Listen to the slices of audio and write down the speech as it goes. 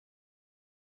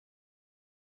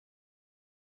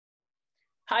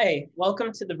Hi,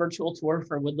 welcome to the virtual tour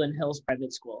for Woodland Hills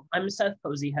Private School. I'm Seth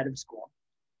Posey, head of school.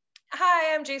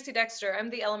 Hi, I'm Jacey Dexter. I'm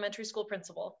the elementary school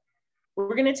principal.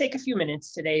 We're going to take a few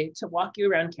minutes today to walk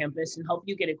you around campus and help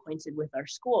you get acquainted with our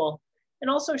school and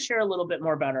also share a little bit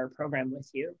more about our program with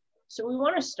you. So we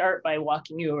want to start by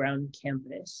walking you around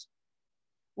campus.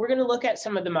 We're going to look at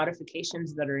some of the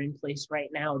modifications that are in place right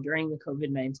now during the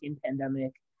COVID-19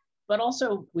 pandemic, but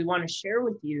also we want to share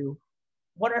with you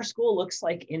what our school looks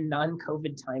like in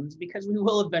non-COVID times, because we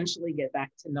will eventually get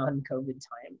back to non-COVID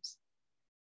times.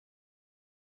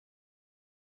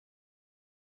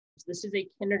 So this is a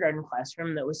kindergarten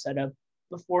classroom that was set up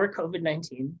before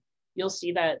COVID-19. You'll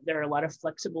see that there are a lot of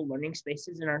flexible learning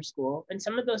spaces in our school, and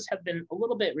some of those have been a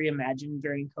little bit reimagined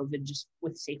during COVID just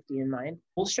with safety in mind.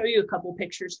 We'll show you a couple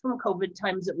pictures from COVID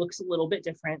times. It looks a little bit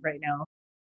different right now.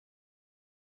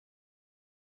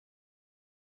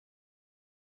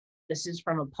 This is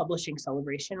from a publishing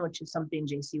celebration, which is something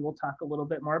Jacey will talk a little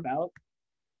bit more about.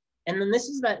 And then this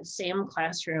is that same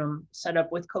classroom set up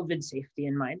with COVID safety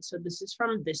in mind. So this is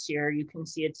from this year. You can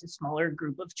see it's a smaller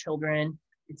group of children.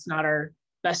 It's not our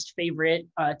best favorite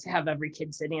to have every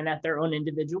kid sitting at their own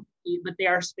individual seat, but they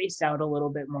are spaced out a little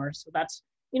bit more. So that's,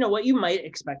 what you might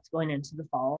expect going into the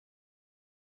fall.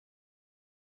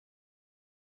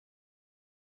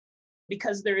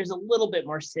 Because there is a little bit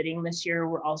more sitting this year,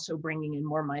 we're also bringing in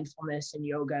more mindfulness and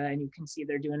yoga, and you can see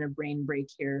they're doing a brain break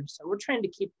here. So we're trying to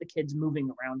keep the kids moving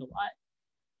around a lot.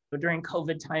 But during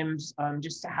COVID times,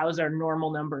 just to house our normal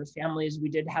number of families, we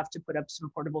did have to put up some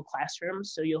portable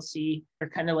classrooms. So you'll see they're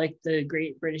kind of like the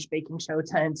Great British Baking Show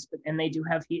tents, and they do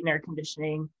have heat and air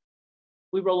conditioning.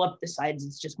 We roll up the sides.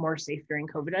 It's just more safe during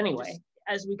COVID anyway.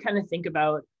 As we kind of think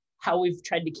about how we've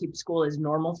tried to keep school as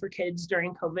normal for kids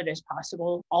during COVID as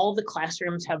possible. All the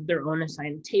classrooms have their own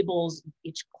assigned tables.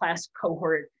 Each class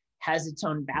cohort has its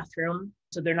own bathroom,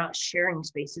 so they're not sharing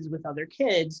spaces with other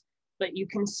kids. But you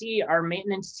can see our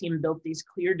maintenance team built these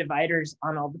clear dividers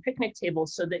on all the picnic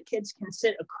tables so that kids can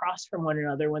sit across from one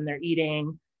another when they're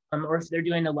eating, or if they're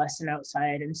doing a lesson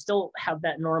outside, and still have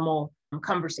that normal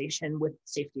conversation with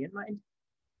safety in mind.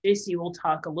 Jacey will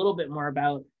talk a little bit more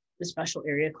about the special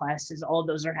area classes. All of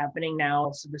those are happening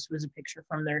now. So this was a picture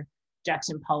from their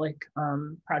Jackson Pollock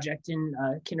project in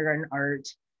kindergarten art.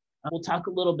 We'll talk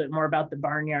a little bit more about the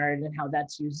barnyard and how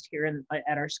that's used here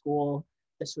at our school.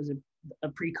 This was a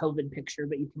pre-COVID picture,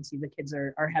 but you can see the kids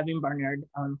are having barnyard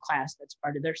class. That's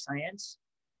part of their science.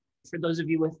 For those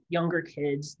of you with younger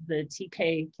kids, the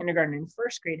TK kindergarten and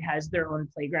first grade has their own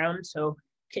playground. So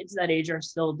kids that age are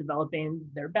still developing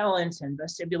their balance and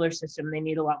vestibular system. They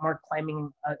need a lot more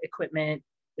climbing equipment.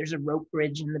 There's a rope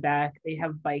bridge in the back. They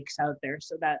have bikes out there.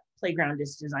 So that playground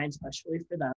is designed specially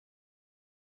for them.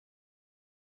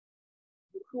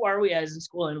 Who are we as a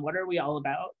school and what are we all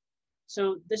about?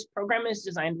 So this program is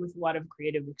designed with a lot of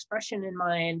creative expression in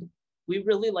mind. We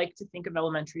really like to think of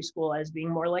elementary school as being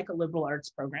more like a liberal arts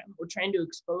program. We're trying to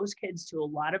expose kids to a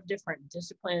lot of different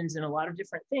disciplines and a lot of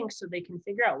different things so they can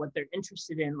figure out what they're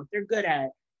interested in, what they're good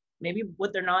at, maybe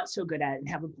what they're not so good at, and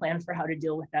have a plan for how to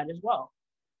deal with that as well.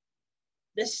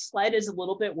 This slide is a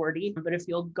little bit wordy, but if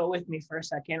you'll go with me for a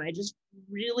second, I just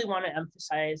really want to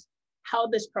emphasize how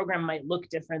this program might look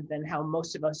different than how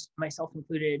most of us, myself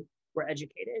included, were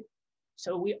educated.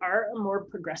 So we are a more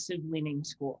progressive leaning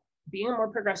school. Being a more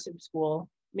progressive school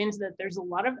means that there's a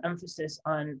lot of emphasis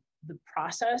on the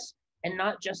process and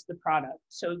not just the product.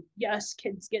 So yes,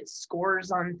 kids get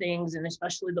scores on things, and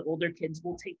especially the older kids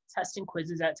will take tests and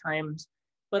quizzes at times,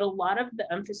 but a lot of the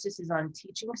emphasis is on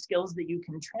teaching skills that you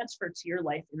can transfer to your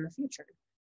life in the future.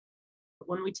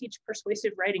 When we teach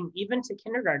persuasive writing, even to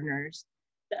kindergartners,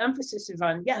 the emphasis is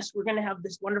on, yes, we're gonna have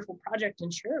this wonderful project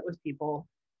and share it with people,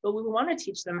 but we want to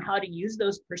teach them how to use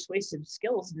those persuasive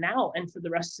skills now and for the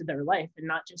rest of their life, and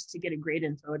not just to get a grade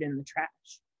and throw it in the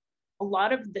trash. A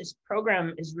lot of this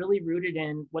program is really rooted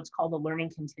in what's called a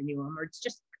learning continuum, or it's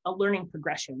just a learning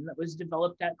progression that was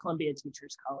developed at Columbia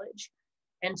Teachers College.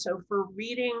 And so for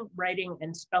reading, writing,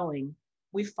 and spelling,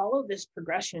 we follow this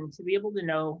progression to be able to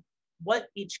know what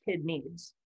each kid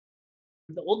needs.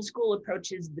 The old school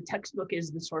approach is the textbook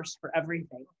is the source for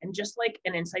everything. And just like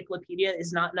an encyclopedia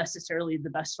is not necessarily the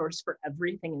best source for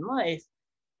everything in life,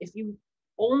 if you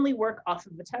only work off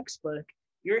of the textbook,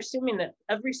 you're assuming that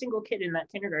every single kid in that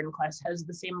kindergarten class has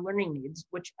the same learning needs,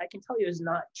 which I can tell you is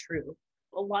not true.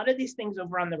 A lot of these things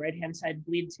over on the right-hand side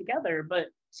bleed together, but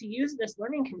to use this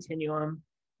learning continuum,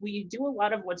 we do a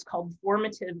lot of what's called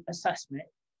formative assessment.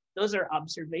 Those are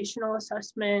observational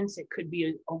assessments. It could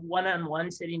be a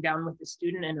one-on-one sitting down with the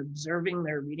student and observing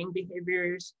their reading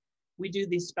behaviors. We do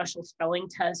these special spelling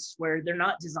tests where they're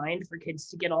not designed for kids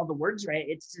to get all the words right.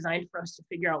 It's designed for us to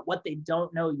figure out what they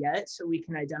don't know yet so we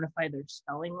can identify their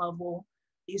spelling level.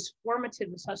 These formative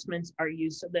assessments are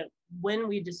used so that when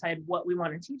we decide what we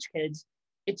want to teach kids,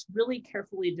 it's really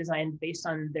carefully designed based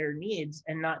on their needs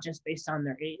and not just based on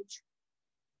their age.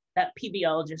 That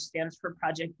PBL just stands for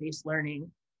project-based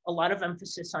learning. A lot of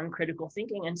emphasis on critical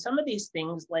thinking. And some of these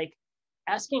things, like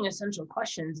asking essential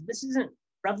questions, this isn't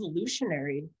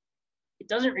revolutionary. It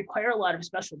doesn't require a lot of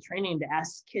special training to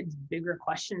ask kids bigger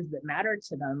questions that matter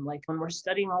to them. Like when we're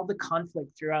studying all the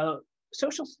conflict throughout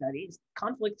social studies,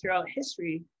 conflict throughout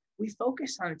history, we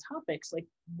focus on topics like,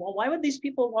 well, why would these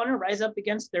people want to rise up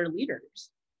against their leaders?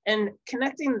 And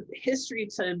connecting history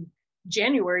to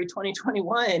January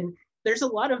 2021, there's a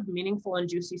lot of meaningful and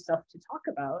juicy stuff to talk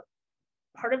about.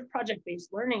 Part of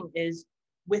project-based learning is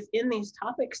within these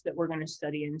topics that we're going to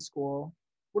study in school,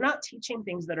 we're not teaching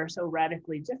things that are so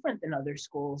radically different than other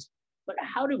schools, but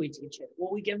how do we teach it?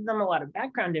 Well, we give them a lot of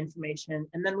background information,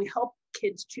 and then we help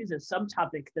kids choose a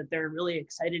subtopic that they're really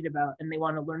excited about and they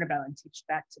want to learn about and teach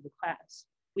back to the class.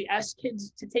 We ask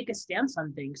kids to take a stance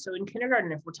on things. So in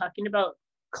kindergarten, if we're talking about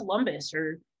Columbus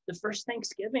or the first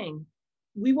Thanksgiving,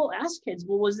 we will ask kids,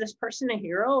 well, was this person a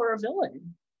hero or a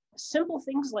villain? Simple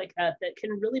things like that that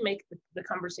can really make the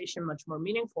conversation much more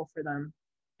meaningful for them.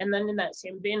 And then in that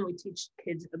same vein, we teach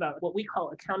kids about what we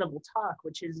call accountable talk,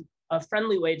 which is a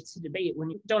friendly way to debate when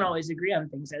you don't always agree on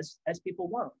things, as people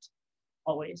won't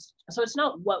always. So it's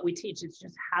not what we teach, it's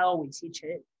just how we teach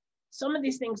it. Some of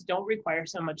these things don't require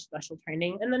so much special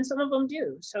training, and then some of them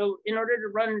do. So in order to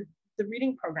run the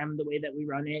reading program the way that we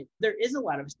run it, there is a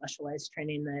lot of specialized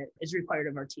training that is required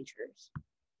of our teachers.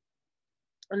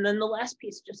 And then the last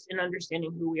piece, just in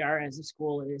understanding who we are as a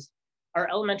school, is our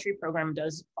elementary program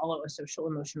does follow a social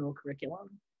emotional curriculum.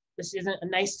 This isn't a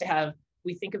nice to have,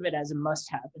 we think of it as a must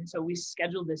have. And so we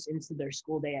schedule this into their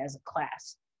school day as a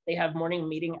class. They have morning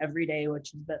meeting every day,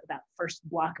 which is that first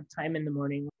block of time in the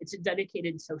morning. It's a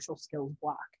dedicated social skills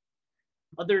block.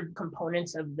 Other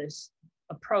components of this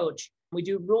approach, we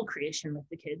do rule creation with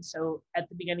the kids. So at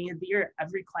the beginning of the year,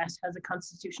 every class has a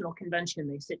constitutional convention.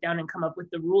 They sit down and come up with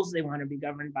the rules they want to be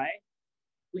governed by.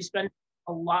 We spend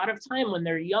a lot of time when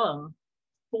they're young,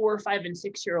 4, 5, and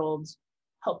 6-year-olds,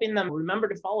 helping them remember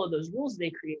to follow those rules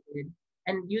they created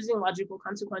and using logical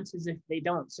consequences if they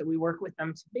don't. So we work with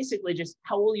them to basically just,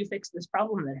 how will you fix this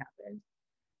problem that happened?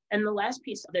 And the last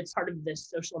piece that's part of this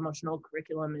social emotional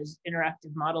curriculum is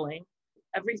interactive modeling.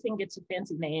 Everything gets a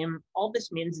fancy name. All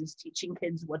this means is teaching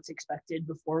kids what's expected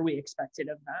before we expect it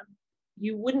of them.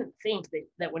 You wouldn't think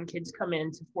that when kids come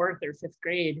into 4th or 5th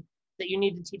grade, that you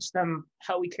need to teach them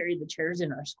how we carry the chairs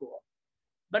in our school.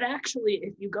 But actually,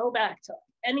 if you go back to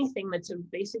anything that's a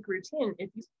basic routine, if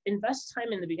you invest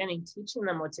time in the beginning teaching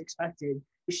them what's expected,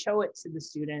 we show it to the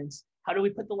students. How do we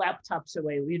put the laptops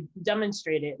away? We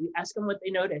demonstrate it. We ask them what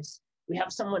they notice. We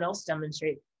have someone else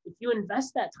demonstrate. If you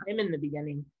invest that time in the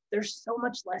beginning, there's so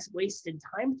much less wasted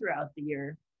time throughout the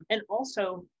year. And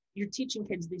also, you're teaching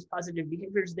kids these positive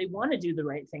behaviors. They want to do the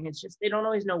right thing. It's just they don't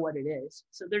always know what it is.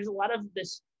 So there's a lot of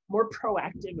this more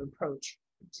proactive approach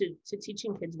to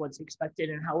teaching kids what's expected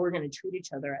and how we're going to treat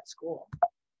each other at school.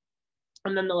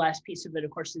 And then the last piece of it,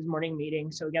 of course, is morning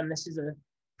meeting. So again, this is a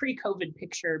pre-COVID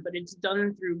picture, but it's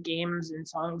done through games and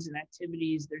songs and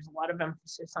activities. There's a lot of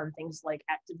emphasis on things like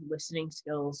active listening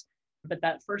skills. But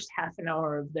that first half an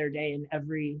hour of their day in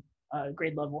every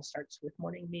grade level starts with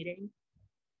morning meeting.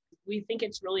 We think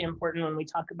it's really important when we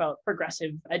talk about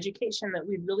progressive education that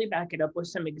we really back it up with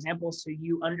some examples so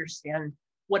you understand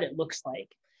what it looks like.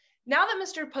 Now that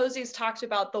Mr. Posey's talked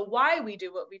about the why we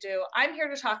do what we do, I'm here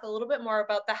to talk a little bit more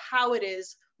about the how it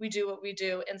is we do what we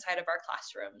do inside of our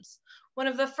classrooms. One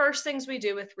of the first things we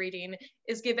do with reading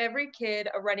is give every kid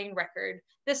a running record.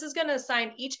 This is going to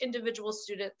assign each individual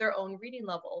student their own reading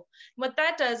level. What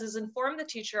that does is inform the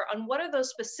teacher on what are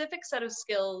those specific set of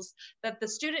skills that the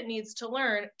student needs to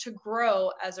learn to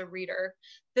grow as a reader.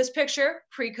 This picture,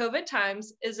 pre-COVID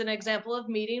times, is an example of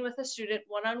meeting with a student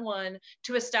one-on-one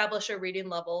to establish a reading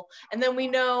level. And then we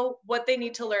know what they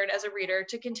need to learn as a reader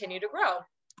to continue to grow.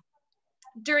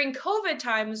 During COVID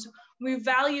times, we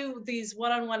value these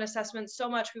one-on-one assessments so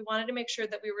much, we wanted to make sure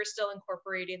that we were still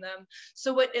incorporating them.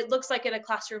 So what it looks like in a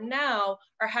classroom now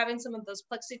are having some of those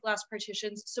plexiglass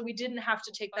partitions, so we didn't have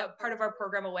to take that part of our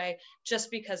program away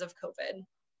just because of COVID.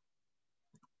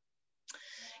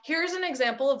 Here's an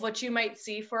example of what you might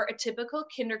see for a typical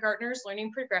kindergartner's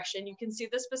learning progression. You can see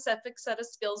the specific set of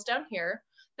skills down here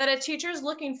that a teacher is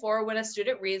looking for when a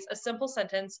student reads a simple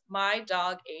sentence, "My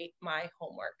dog ate my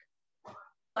homework."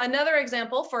 Another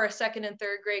example for a second and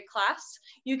third grade class,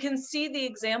 you can see the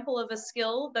example of a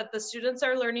skill that the students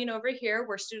are learning over here,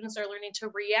 where students are learning to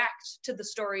react to the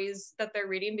stories that they're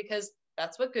reading, because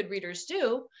that's what good readers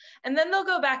do. And then they'll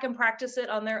go back and practice it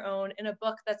on their own in a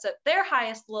book that's at their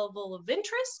highest level of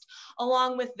interest,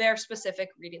 along with their specific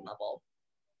reading level.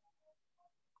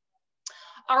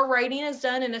 Our writing is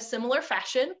done in a similar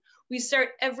fashion. We start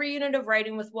every unit of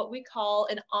writing with what we call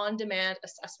an on-demand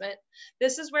assessment.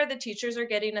 This is where the teachers are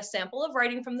getting a sample of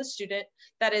writing from the student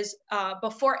that is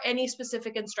before any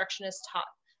specific instruction is taught.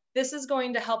 This is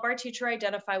going to help our teacher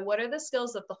identify what are the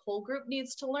skills that the whole group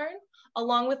needs to learn,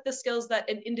 along with the skills that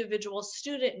an individual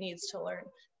student needs to learn.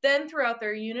 Then throughout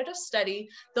their unit of study,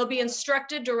 they'll be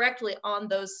instructed directly on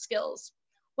those skills.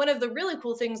 One of the really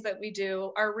cool things that we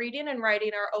do, our reading and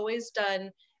writing are always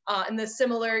done in the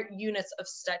similar units of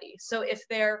study. So if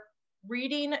they're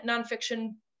reading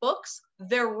nonfiction books,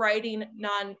 they're writing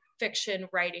nonfiction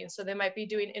writing. So they might be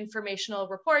doing informational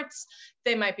reports,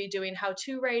 they might be doing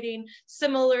how-to writing.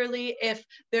 Similarly, if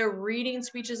they're reading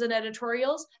speeches and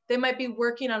editorials, they might be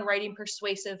working on writing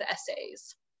persuasive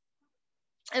essays.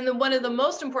 And then one of the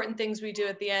most important things we do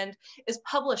at the end is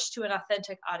publish to an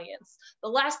authentic audience. The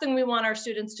last thing we want our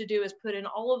students to do is put in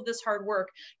all of this hard work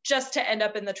just to end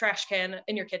up in the trash can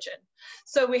in your kitchen.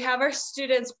 So we have our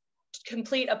students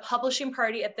complete a publishing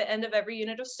party at the end of every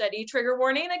unit of study. Trigger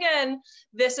warning again,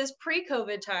 this is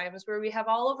pre-COVID times, where we have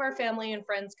all of our family and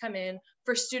friends come in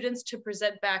for students to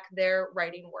present back their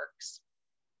writing works.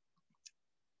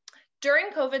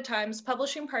 During COVID times,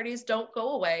 publishing parties don't go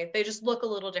away. They just look a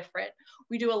little different.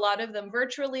 We do a lot of them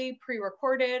virtually,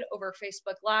 pre-recorded over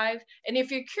Facebook Live. And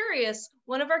if you're curious,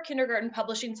 one of our kindergarten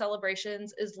publishing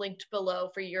celebrations is linked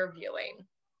below for your viewing.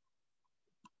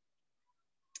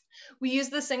 We use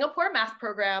the Singapore math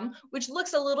program, which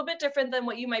looks a little bit different than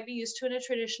what you might be used to in a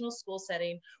traditional school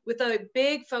setting, with a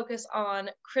big focus on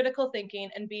critical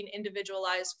thinking and being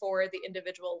individualized for the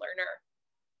individual learner.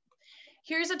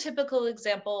 Here's a typical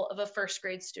example of a first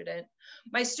grade student.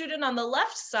 My student on the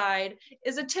left side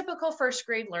is a typical first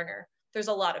grade learner. There's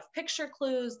a lot of picture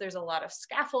clues, there's a lot of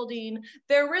scaffolding.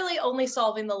 They're really only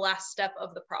solving the last step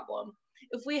of the problem.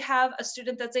 If we have a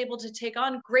student that's able to take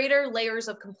on greater layers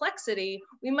of complexity,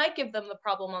 we might give them the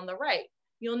problem on the right.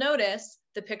 You'll notice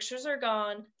the pictures are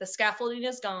gone, the scaffolding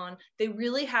is gone. They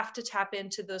really have to tap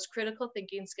into those critical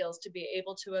thinking skills to be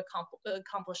able to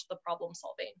accomplish the problem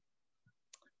solving.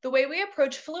 The way we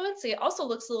approach fluency also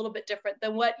looks a little bit different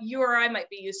than what you or I might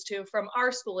be used to from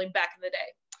our schooling back in the day.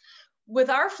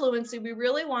 With our fluency, we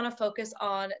really want to focus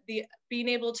on being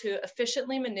able to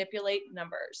efficiently manipulate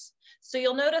numbers. So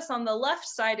you'll notice on the left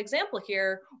side example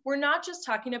here, we're not just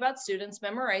talking about students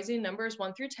memorizing numbers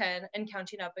 1 through 10 and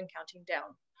counting up and counting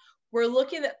down. We're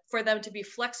looking for them to be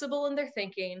flexible in their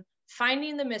thinking,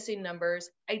 finding the missing numbers,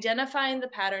 identifying the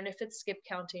pattern if it's skip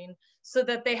counting, so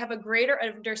that they have a greater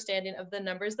understanding of the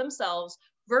numbers themselves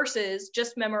versus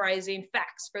just memorizing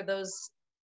facts for those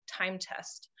time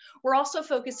tests. We're also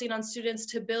focusing on students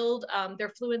to build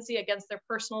their fluency against their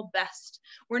personal best.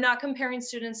 We're not comparing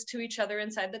students to each other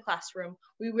inside the classroom.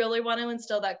 We really want to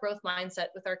instill that growth mindset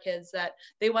with our kids, that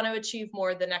they want to achieve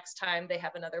more the next time they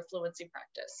have another fluency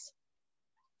practice.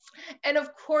 And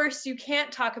of course, you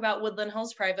can't talk about Woodland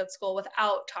Hills Private School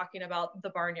without talking about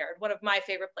the barnyard, one of my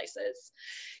favorite places.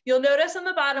 You'll notice on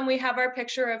the bottom, we have our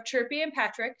picture of Chirpy and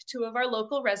Patrick, 2 of our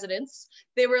local residents.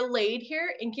 They were laid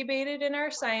here, incubated in our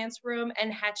science room,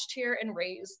 and hatched here and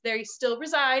raised. They still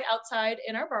reside outside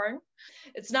in our barn.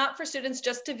 It's not for students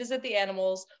just to visit the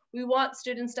animals. We want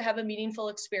students to have a meaningful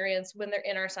experience when they're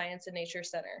in our Science and Nature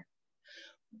Center.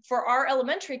 For our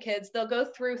elementary kids, they'll go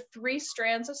through 3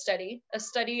 strands of study, a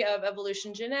study of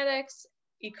evolution genetics,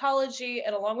 ecology,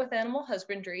 and along with animal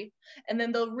husbandry. And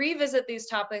then they'll revisit these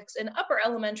topics in upper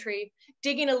elementary,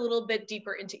 digging a little bit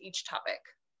deeper into each topic.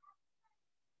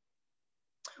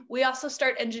 We also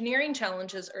start engineering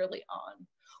challenges early on.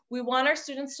 We want our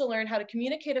students to learn how to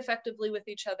communicate effectively with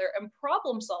each other and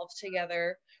problem solve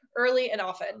together early and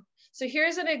often. So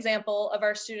here's an example of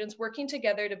our students working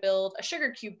together to build a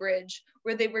sugar cube bridge,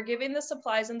 where they were given the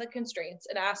supplies and the constraints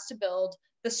and asked to build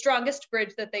the strongest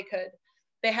bridge that they could.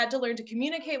 They had to learn to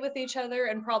communicate with each other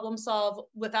and problem solve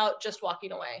without just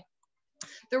walking away.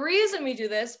 The reason we do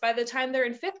this, by the time they're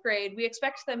in 5th grade, we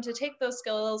expect them to take those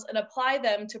skills and apply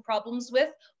them to problems with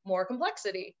more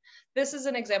complexity. This is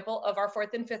an example of our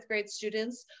 4th and 5th grade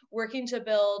students working to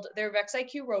build their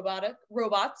VexIQ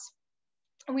robots.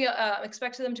 We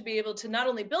expect them to be able to not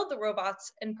only build the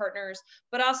robots and partners,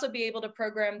 but also be able to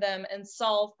program them and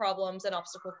solve problems and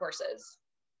obstacle courses.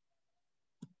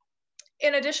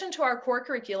 In addition to our core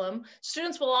curriculum,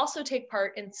 students will also take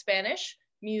part in Spanish,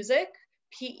 music,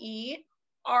 PE,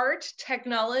 art,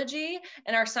 technology,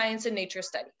 and our science and nature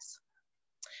studies.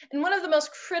 And one of the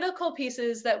most critical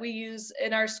pieces that we use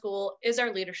in our school is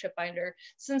our leadership binder.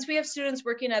 Since we have students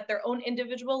working at their own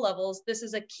individual levels, this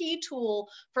is a key tool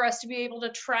for us to be able to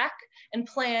track and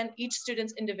plan each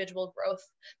student's individual growth.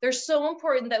 They're so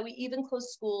important that we even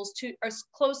close school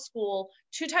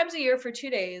 2 times a year for 2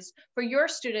 days for your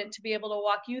student to be able to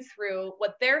walk you through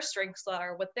what their strengths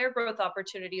are, what their growth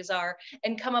opportunities are,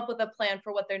 and come up with a plan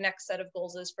for what their next set of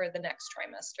goals is for the next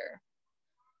trimester.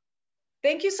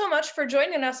 Thank you so much for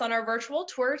joining us on our virtual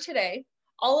tour today.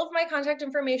 All of my contact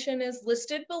information is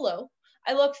listed below.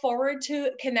 I look forward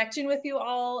to connecting with you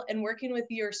all and working with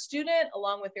your student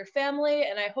along with your family,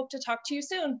 and I hope to talk to you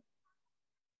soon.